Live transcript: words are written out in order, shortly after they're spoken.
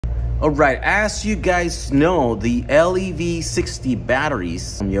All right, as you guys know, the LEV60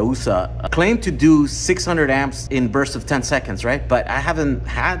 batteries from YUASA claim to do 600 amps in bursts of 10 seconds, right? But I haven't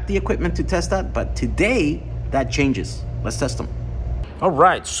had the equipment to test that, but today that changes. Let's test them. All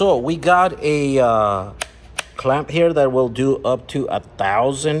right, so we got a clamp here that will do up to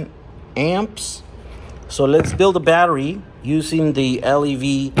 1,000 amps. So let's build a battery using the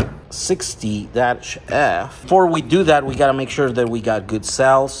LEV60F. Before we do that, we gotta make sure that we got good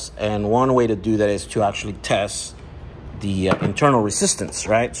cells. And one way to do that is to actually test the internal resistance,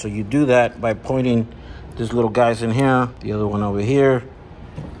 right? So you do that by pointing these little guys in here, the other one over here.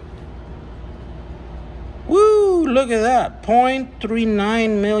 Woo, look at that,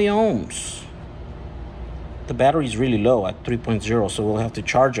 0.39 milliohms. The battery's really low at 3.0, so we'll have to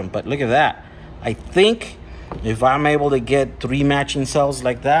charge them, but look at that. I think if I'm able to get 3 matching cells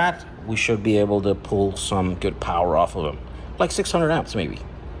like that, we should be able to pull some good power off of them. Like 600 amps maybe.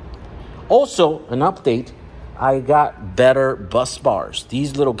 Also, an update, I got better bus bars.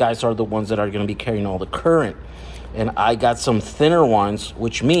 These little guys are the ones that are gonna be carrying all the current. And I got some thinner ones,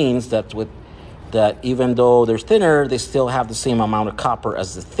 which means that even though they're thinner, they still have the same amount of copper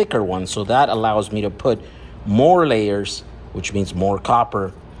as the thicker ones. So that allows me to put more layers, which means more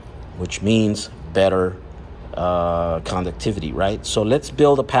copper, which means better conductivity, right? So let's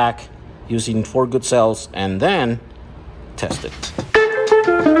build a pack using 4 good cells and then test it.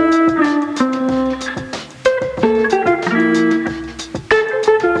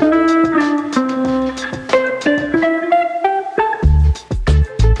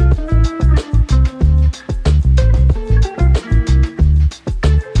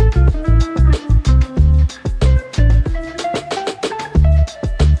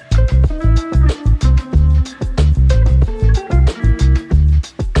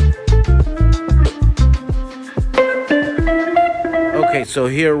 Okay, so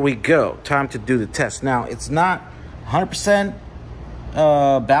here we go. Time to do the test. Now, it's not 100%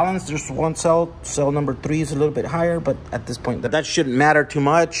 balanced. There's one cell. Cell number 3 is a little bit higher, but at this point, that shouldn't matter too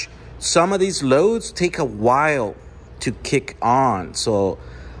much. Some of these loads take a while to kick on. So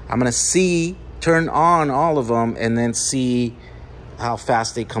I'm going to turn on all of them and then see how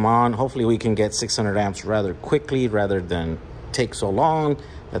fast they come on. Hopefully we can get 600 amps rather quickly rather than take so long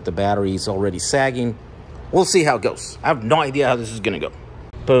that the battery is already sagging. We'll see how it goes. I have no idea how this is gonna go.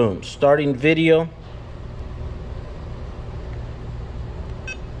 Boom, starting video.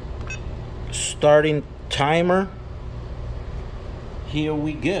 Starting timer. Here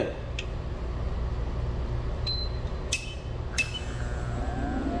we go.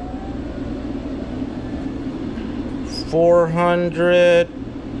 $400,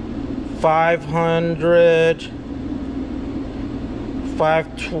 $500,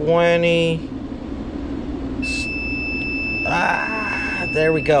 $520.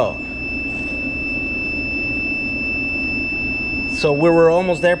 There we go. So we were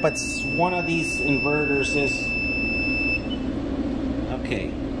almost there, but one of these inverters is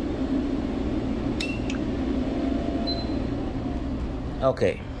okay.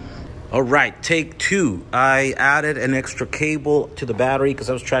 Okay. All right, take 2. I added an extra cable to the battery because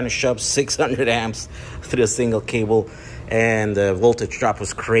I was trying to shove 600 amps through a single cable, and the voltage drop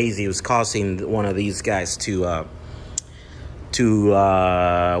was crazy. It was causing one of these guys to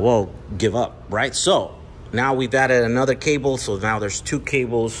well, give up, right? So now we've added another cable, so now there's 2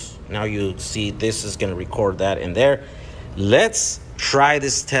 cables. Now you see this is going to record that in there. Let's try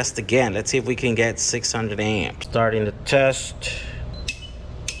this test again. Let's see if we can get 600 amps. Starting the test.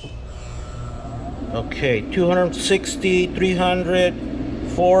 Okay, 260, 300,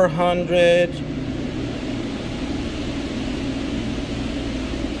 400.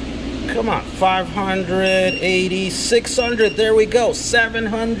 Come on, 580, 600, there we go,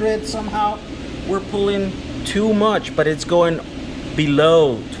 700 somehow. We're pulling too much, but it's going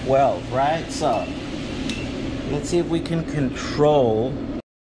below 12, right? So let's see if we can control.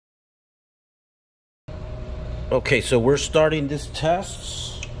 Okay, so we're starting this test.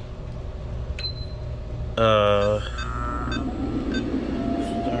 Start.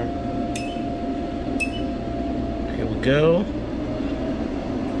 Here we go.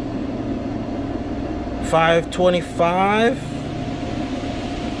 525.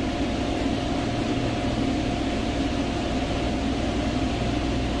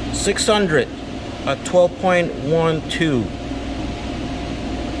 600 at 12.12.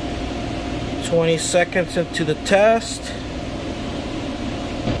 20 seconds into the test.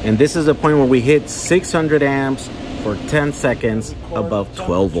 And this is the point where we hit 600 amps for 10 seconds above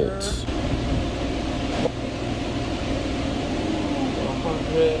 12 volts.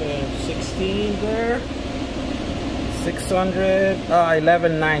 116 there. 600,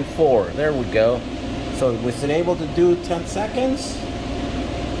 1194. There we go. So was it able to do 10 seconds?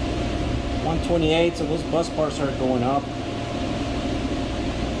 128, so those bus bars are going up.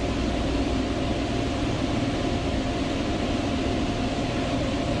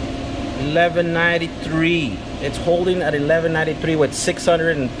 $11.93. It's holding at $11.93 with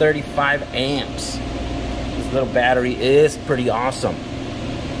 635 amps. This little battery is pretty awesome.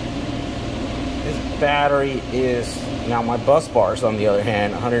 This battery is, now my bus bars on the other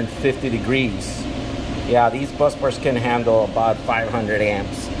hand, 150 degrees. Yeah, these bus bars can handle about 500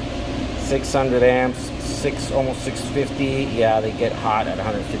 amps. 600 amps, almost 650. Yeah, they get hot at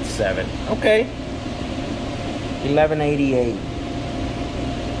 157. Okay. 1188.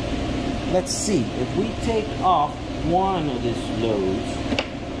 Let's see, if we take off one of these loads.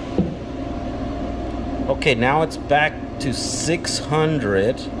 Okay, now it's back to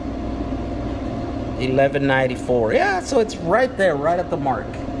 600. 1194. Yeah, so it's right there, right at the mark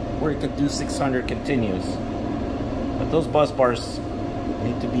where it could do 600 continuous. But those bus bars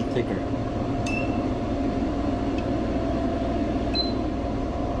need to be thicker.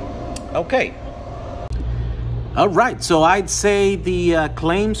 Okay. All right, so I'd say the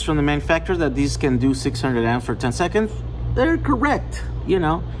claims from the manufacturer that these can do 600 amps for 10 seconds, they're correct, you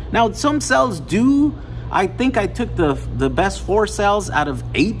know. Now, some cells do. I think I took the best 4 cells out of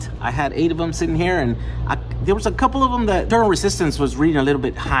 8. I had 8 of them sitting here, and there was a couple of them that internal resistance was reading a little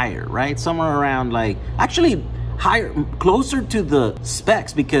bit higher, right? Somewhere around like, actually higher, closer to the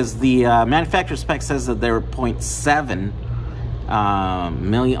specs, because the manufacturer spec says that they're 0.7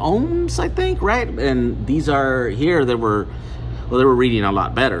 million ohms, I think, right? And these are here, they were reading a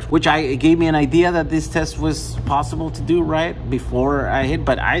lot better, which it gave me an idea that this test was possible to do right before I hit,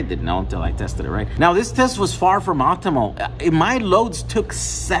 but I didn't know until I tested it, right? Now, this test was far from optimal. My loads took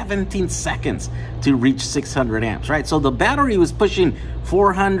 17 seconds to reach 600 amps, right? So the battery was pushing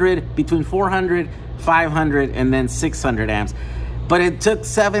 400, between 400, 500, and then 600 amps. But it took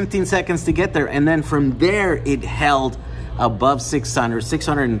 17 seconds to get there. And then from there, it held above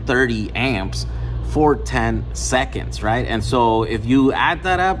 630 amps for 10 seconds, right? And so if you add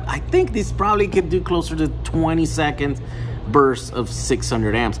that up, I think this probably could do closer to 20 second bursts of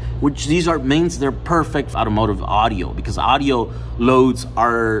 600 amps, which means they're perfect for automotive audio, because audio loads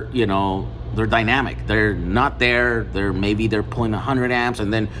are, you know, they're dynamic. They're not there. Maybe they're pulling 100 amps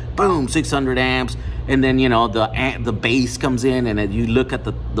and then boom, 600 amps. And then, you know, the bass comes in, and then you look at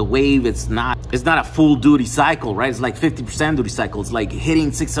the wave, it's not a full duty cycle, right? It's like 50% duty cycle. It's like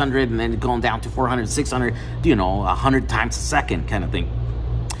hitting 600 and then going down to 400, 600, you know, 100 times a second kind of thing.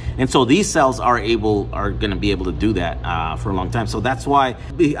 And so these cells are going to be able to do that for a long time. So that's why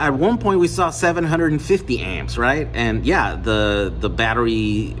at one point we saw 750 amps, right? And yeah, the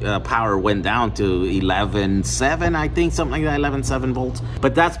battery power went down to 11.7, I think, something like that, 11.7 volts.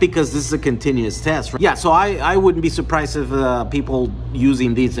 But that's because this is a continuous test, right? Yeah, so I wouldn't be surprised if people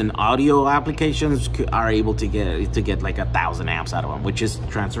using these in audio applications are able to get like 1,000 amps out of them, which is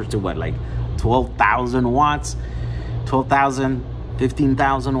transfers to what, like 12,000 watts, 12,000.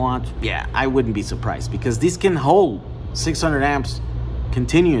 15,000 watts. Yeah, I wouldn't be surprised, because these can hold 600 amps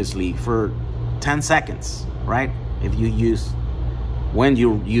continuously for 10 seconds, right? When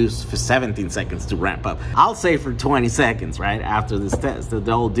you use for 17 seconds to ramp up. I'll say for 20 seconds, right? After this test,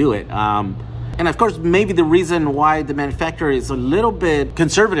 they'll do it. And of course, maybe the reason why the manufacturer is a little bit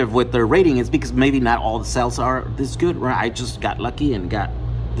conservative with their rating is because maybe not all the cells are this good, right? I just got lucky and got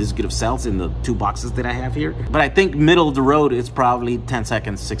this good of cells in the 2 boxes that I have here. But I think middle of the road is probably 10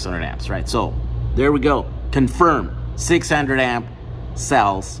 seconds, 600 amps, right? So there we go. Confirmed 600 amp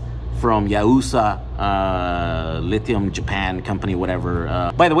cells from YUASA, Lithium Japan company,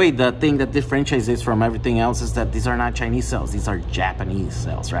 whatever. By the way, the thing that differentiates this from everything else is that these are not Chinese cells. These are Japanese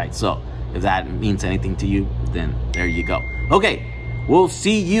cells, right? So if that means anything to you, then there you go. Okay, we'll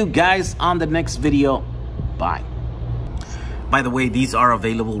see you guys on the next video. Bye. By the way, these are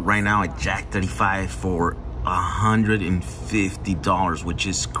available right now at Jack 35 for $150, which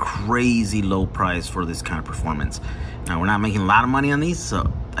is crazy low price for this kind of performance. Now, we're not making a lot of money on these, so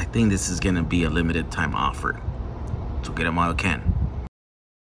I think this is gonna be a limited time offer. So get them while you can.